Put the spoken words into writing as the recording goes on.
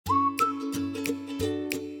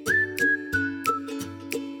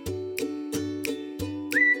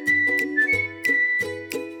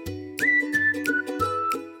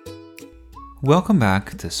Welcome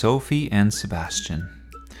back to Sophie and Sebastian.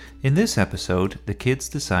 In this episode, the kids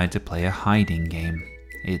decide to play a hiding game.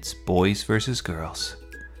 It's boys versus girls.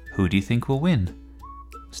 Who do you think will win?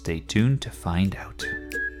 Stay tuned to find out.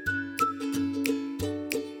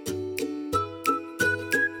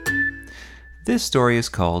 This story is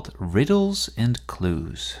called Riddles and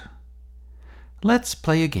Clues. "Let's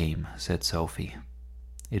play a game," said Sophie.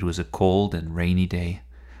 It was a cold and rainy day.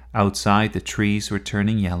 Outside, the trees were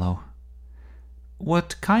turning yellow.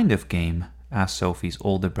 "What kind of game?" asked Sophie's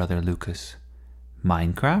older brother Lucas.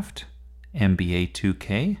 "Minecraft? NBA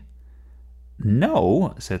 2K?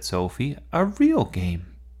 "No," said Sophie, "a real game."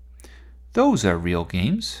 "Those are real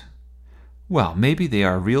games." "Well, maybe they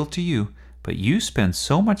are real to you, but you spend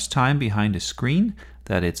so much time behind a screen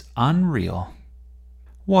that it's unreal."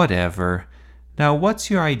 "Whatever. Now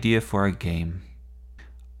what's your idea for a game?"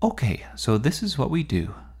 "Okay, so this is what we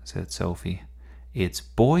do," said Sophie. "It's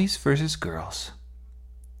boys versus girls."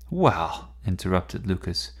 "Well," interrupted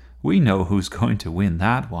Lucas, "we know who's going to win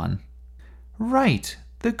that one." "Right,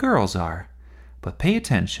 the girls are. But pay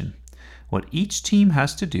attention. What each team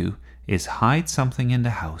has to do is hide something in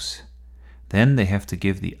the house. Then they have to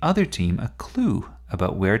give the other team a clue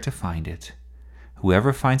about where to find it.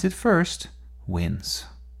 Whoever finds it first wins."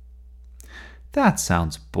 "That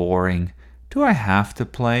sounds boring. Do I have to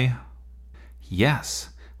play?" "Yes.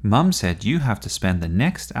 Mum said you have to spend the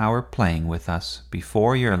next hour playing with us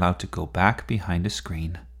before you're allowed to go back behind a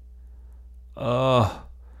screen." "Ugh,"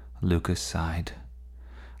 Lucas sighed.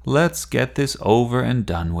 "Let's get this over and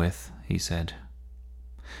done with," he said.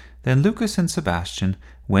 Then Lucas and Sebastian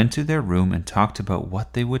went to their room and talked about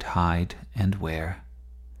what they would hide and where.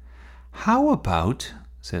 "How about,"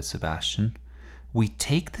 said Sebastian, "we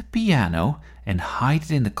take the piano and hide it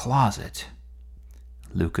in the closet?"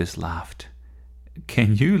 Lucas laughed.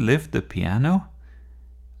 "Can you lift the piano?"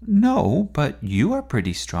 "No, but you are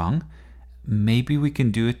pretty strong. Maybe we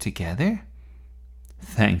can do it together?"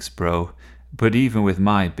 "Thanks, bro, but even with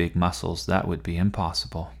my big muscles, that would be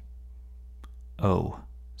impossible." "Oh,"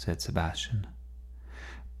 said Sebastian.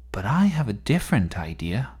 "But I have a different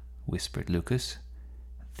idea," whispered Lucas.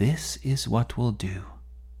 "This is what we'll do."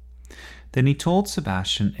 Then he told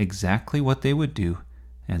Sebastian exactly what they would do,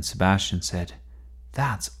 and Sebastian said,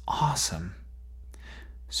 "That's awesome."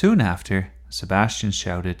 Soon after, Sebastian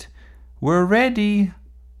shouted, "We're ready!"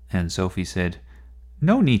 And Sophie said,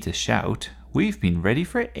 "No need to shout. We've been ready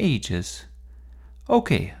for ages."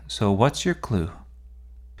 "Okay, so what's your clue?"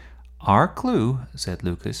 "Our clue," said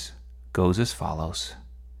Lucas, "goes as follows.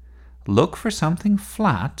 Look for something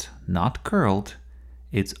flat, not curled.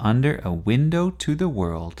 It's under a window to the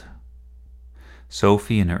world."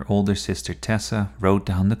 Sophie and her older sister Tessa wrote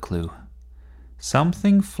down the clue.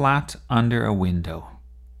 Something flat under a window.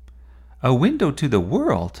 "A window to the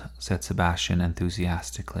world," said Sebastian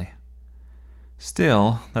enthusiastically.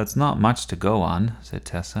 "Still, that's not much to go on," said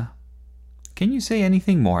Tessa. "Can you say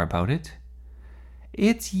anything more about it?"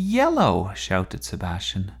 "It's yellow," shouted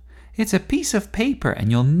Sebastian. "It's a piece of paper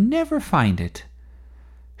and you'll never find it."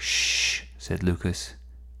 "Shh," said Lucas.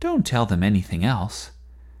 "Don't tell them anything else.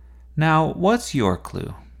 Now, what's your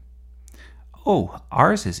clue?" "Oh,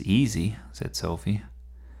 ours is easy," said Sophie.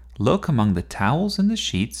 "Look among the towels and the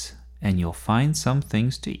sheets and you'll find some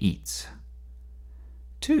things to eat."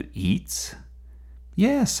 "To eat?"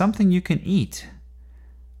 "Yeah, something you can eat."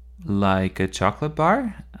 "Like a chocolate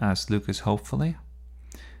bar?" asked Lucas hopefully.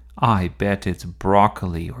 "I bet it's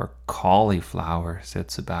broccoli or cauliflower," said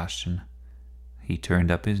Sebastian. He turned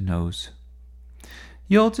up his nose.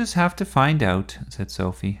 "You'll just have to find out," said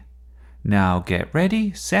Sophie. "Now get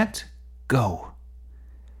ready, set, go."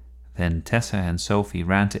 Then Tessa and Sophie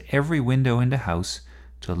ran to every window in the house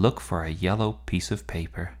to look for a yellow piece of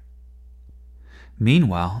paper.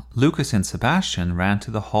 Meanwhile, Lucas and Sebastian ran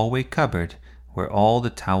to the hallway cupboard where all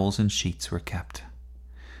the towels and sheets were kept.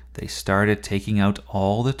 They started taking out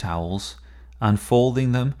all the towels,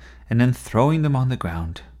 unfolding them, and then throwing them on the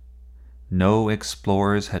ground. No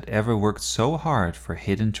explorers had ever worked so hard for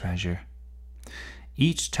hidden treasure.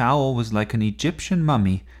 Each towel was like an Egyptian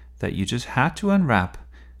mummy that you just had to unwrap,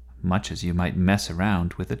 much as you might mess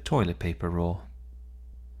around with a toilet paper roll.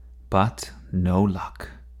 But no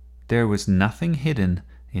luck. There was nothing hidden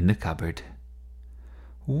in the cupboard.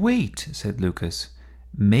 "Wait," said Lucas.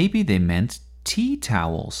 "Maybe they meant tea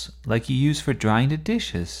towels, like you use for drying the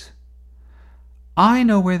dishes." "I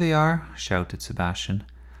know where they are," shouted Sebastian.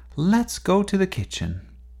 "Let's go to the kitchen."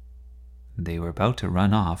 They were about to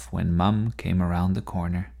run off when Mum came around the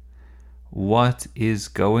corner. "What is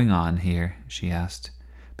going on here?" she asked.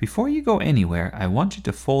 "Before you go anywhere, I want you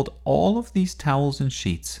to fold all of these towels and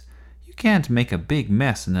sheets. You can't make a big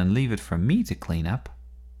mess and then leave it for me to clean up."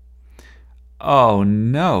 "Oh,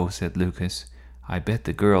 no," said Lucas. "I bet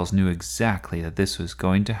the girls knew exactly that this was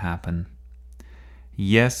going to happen."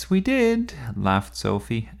 "Yes, we did," laughed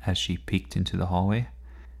Sophie as she peeked into the hallway.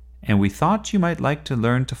 "And we thought you might like to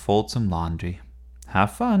learn to fold some laundry.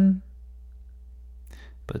 Have fun."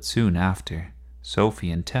 But soon after,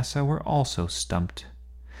 Sophie and Tessa were also stumped.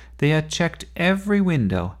 They had checked every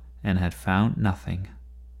window and had found nothing.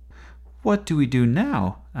 "What do we do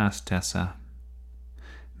now?" asked Tessa.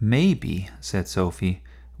 "Maybe," said Sophie,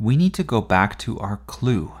 "we need to go back to our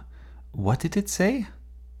clue. What did it say?"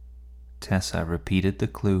 Tessa repeated the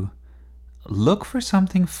clue. "Look for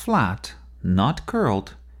something flat, not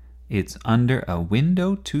curled. It's under a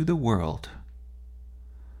window to the world."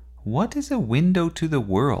 "What is a window to the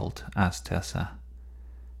world?" asked Tessa.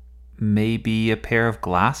 "Maybe a pair of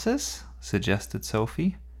glasses?" suggested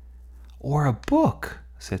Sophie. "Or a book,"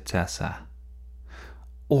 said Tessa.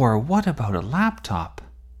 "Or what about a laptop?"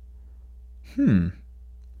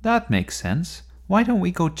 That makes sense. Why don't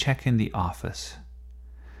we go check in the office?"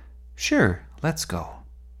 "Sure, let's go."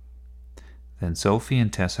 Then Sophie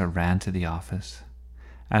and Tessa ran to the office.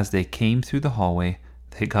 As they came through the hallway,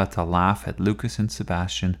 they got to laugh at Lucas and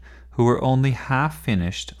Sebastian, who were only half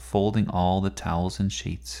finished folding all the towels and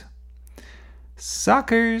sheets.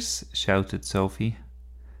 "Suckers!" shouted Sophie.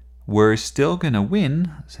 "We're still gonna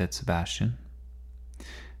win," said Sebastian.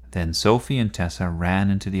 Then Sophie and Tessa ran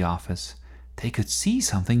into the office. They could see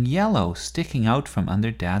something yellow sticking out from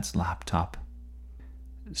under Dad's laptop.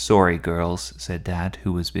 "Sorry, girls," said Dad,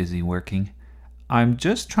 who was busy working. "I'm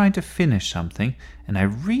just trying to finish something, and I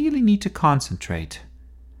really need to concentrate."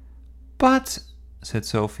 "But," said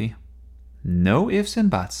Sophie. "No ifs and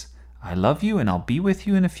buts. I love you and I'll be with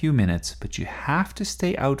you in a few minutes, but you have to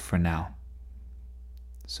stay out for now."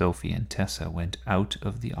 Sophie and Tessa went out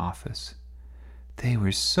of the office. They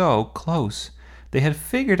were so close. They had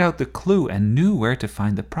figured out the clue and knew where to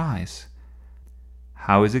find the prize.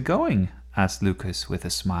 "How is it going?" asked Lucas with a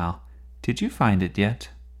smile. "Did you find it yet?"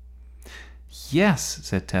 "Yes,"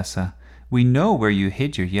 said Tessa. "We know where you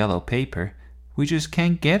hid your yellow paper. We just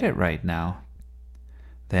can't get it right now."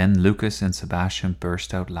 Then Lucas and Sebastian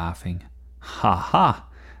burst out laughing. "Ha ha!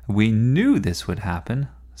 We knew this would happen,"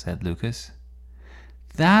 said Lucas.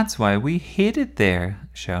 "That's why we hid it there,"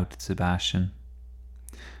 shouted Sebastian.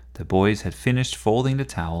 The boys had finished folding the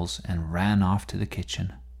towels and ran off to the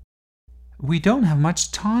kitchen. "We don't have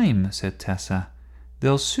much time," said Tessa.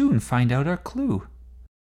 "They'll soon find out our clue."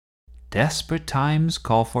 "Desperate times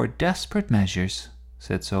call for desperate measures,"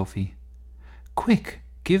 said Sophie. "Quick,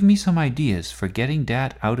 give me some ideas for getting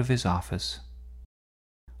Dad out of his office."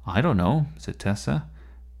 "I don't know," said Tessa.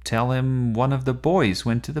 "Tell him one of the boys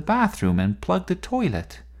went to the bathroom and plugged the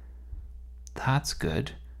toilet." "That's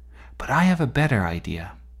good. But I have a better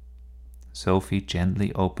idea." Sophie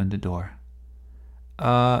gently opened the door.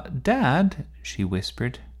 Dad," she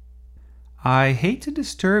whispered. "I hate to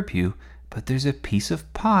disturb you, but there's a piece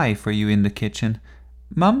of pie for you in the kitchen.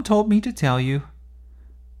 Mum told me to tell you."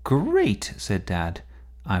 "Great," said Dad.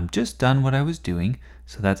 "I'm just done what I was doing,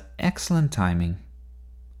 so that's excellent timing."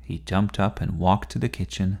 He jumped up and walked to the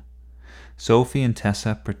kitchen. Sophie and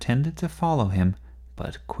Tessa pretended to follow him,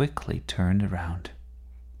 but quickly turned around.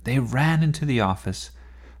 They ran into the office.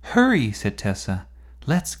 "Hurry," said Tessa.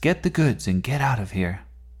 "Let's get the goods and get out of here."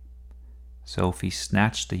 Sophie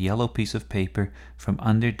snatched the yellow piece of paper from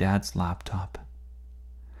under Dad's laptop.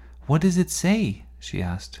 "What does it say?" she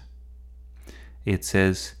asked. "It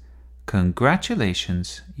says,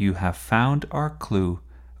 'Congratulations, you have found our clue,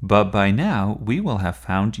 but by now we will have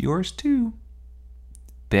found yours too.'"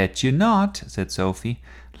 "Bet you not," said Sophie.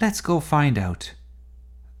 "Let's go find out."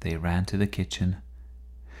 They ran to the kitchen.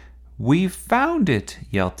 "We've found it,"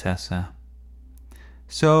 yelled Tessa.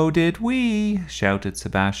 "So did we," shouted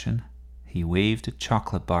Sebastian. He waved a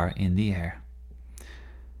chocolate bar in the air.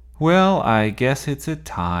 "Well, I guess it's a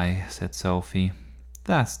tie," said Sophie.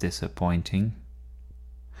 "That's disappointing."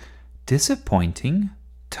 "Disappointing?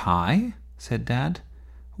 Tie?" said Dad.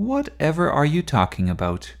 "Whatever are you talking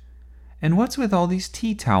about? And what's with all these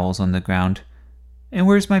tea towels on the ground? And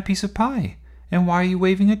where's my piece of pie? And why are you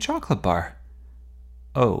waving a chocolate bar?"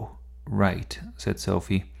 "Oh, right," said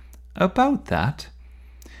Sophie. "About that."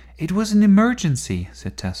 "It was an emergency,"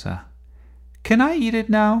 said Tessa. "Can I eat it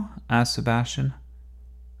now?" asked Sebastian.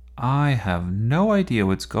 "I have no idea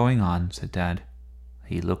what's going on," said Dad.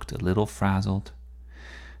 He looked a little frazzled.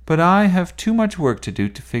 "But I have too much work to do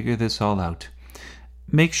to figure this all out.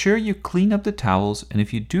 Make sure you clean up the towels, and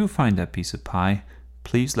if you do find that piece of pie,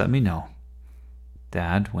 please let me know."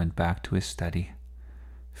 Dad went back to his study.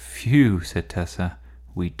 "Phew," said Tessa.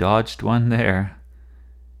 We dodged one there.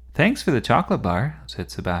 Thanks for the chocolate bar,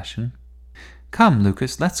 said Sebastian. Come,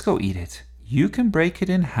 Lucas, let's go eat it. You can break it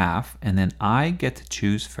in half, and then I get to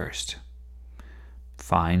choose first.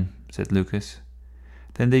 Fine, said Lucas.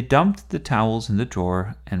 Then they dumped the towels in the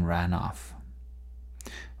drawer and ran off.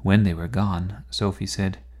 When they were gone, Sophie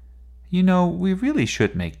said, You know, we really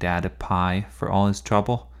should make Dad a pie for all his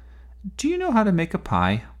trouble. Do you know how to make a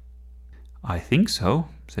pie? I think so,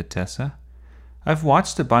 said Tessa. I've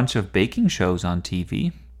watched a bunch of baking shows on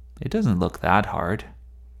TV. It doesn't look that hard.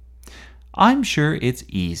 I'm sure it's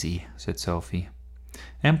easy, said Sophie.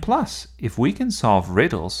 And plus, if we can solve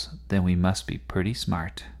riddles, then we must be pretty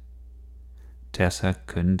smart. Tessa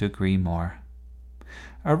couldn't agree more.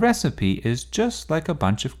 A recipe is just like a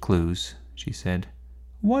bunch of clues, she said.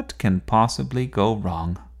 What can possibly go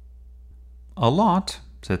wrong? A lot,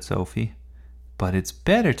 said Sophie. But it's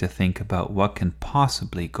better to think about what can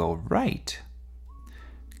possibly go right.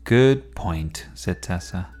 Good point, said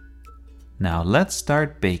Tessa. Now let's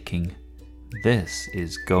start baking. This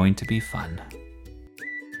is going to be fun.